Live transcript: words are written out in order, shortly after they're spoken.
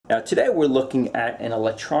Now today we're looking at an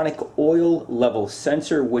electronic oil level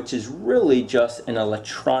sensor, which is really just an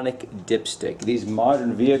electronic dipstick. These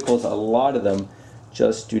modern vehicles, a lot of them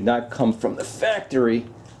just do not come from the factory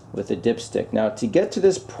with a dipstick. Now to get to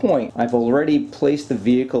this point, I've already placed the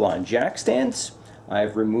vehicle on jack stands.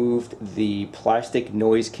 I've removed the plastic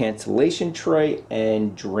noise cancellation tray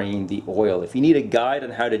and drained the oil. If you need a guide on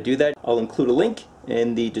how to do that, I'll include a link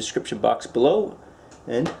in the description box below,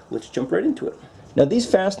 and let's jump right into it. Now these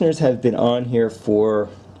fasteners have been on here for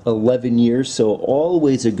 11 years, so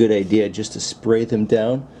always a good idea just to spray them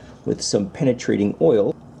down with some penetrating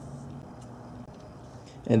oil.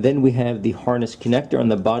 And then we have the harness connector. On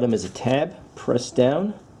the bottom is a tab. Press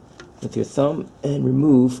down with your thumb and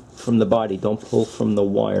remove from the body. Don't pull from the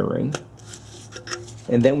wiring.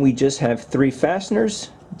 And then we just have 3 fasteners,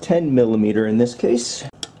 10mm in this case.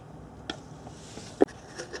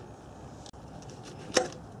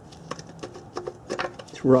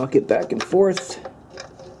 Rock it back and forth,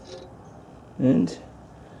 and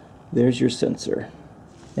there's your sensor.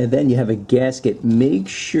 And then you have a gasket. Make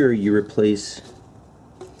sure you replace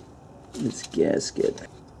this gasket.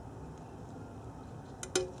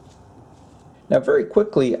 Now very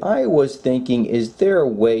quickly, I was thinking, is there a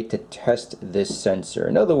way to test this sensor?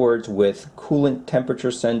 In other words, with coolant temperature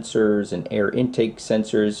sensors and air intake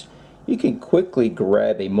sensors, you can quickly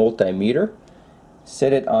grab a multimeter,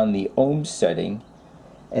 set it on the ohm setting,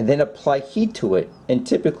 and then apply heat to it, and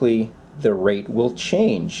typically the rate will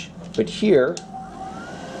change. But here,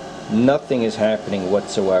 nothing is happening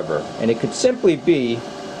whatsoever, and it could simply be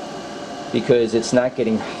because it's not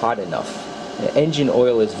getting hot enough. The engine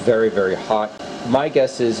oil is very, very hot. My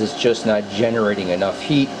guess is it's just not generating enough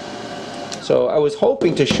heat. So I was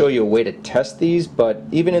hoping to show you a way to test these, but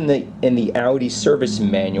even in the Audi service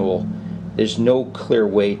manual, there's no clear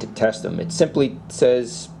way to test them. It simply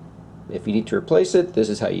says, if you need to replace it, this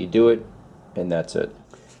is how you do it, and that's it.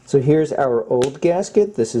 So here's our old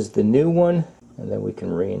gasket. This is the new one, and then we can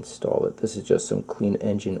reinstall it. This is just some clean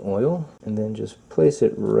engine oil, and then just place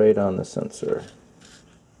it right on the sensor.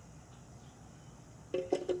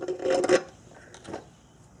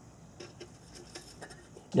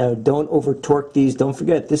 Now don't over torque these. Don't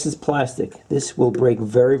forget, this is plastic. This will break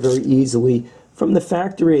very, very easily. From the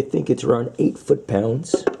factory, I think it's around 8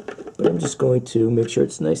 foot-pounds. But I'm just going to make sure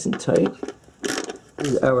it's nice and tight.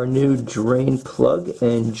 This is our new drain plug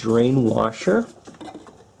and drain washer.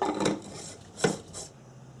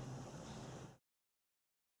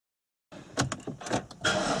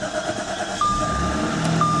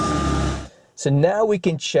 So now we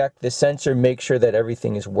can check the sensor, make sure that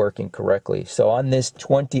everything is working correctly. So on this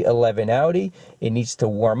 2011 Audi, it needs to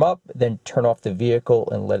warm up, then turn off the vehicle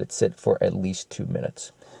and let it sit for at least 2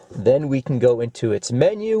 minutes. Then we can go into its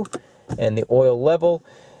menu and the oil level.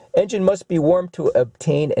 Engine must be warm to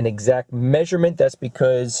obtain an exact measurement. That's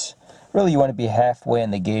because really you want to be halfway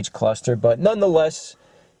in the gauge cluster, but nonetheless,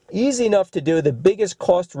 easy enough to do. The biggest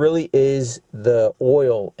cost really is the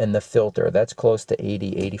oil and the filter. That's close to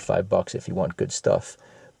 80, 85 bucks if you want good stuff.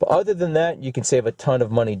 But other than that, you can save a ton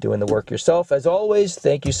of money doing the work yourself. As always,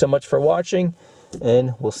 thank you so much for watching,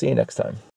 and we'll see you next time.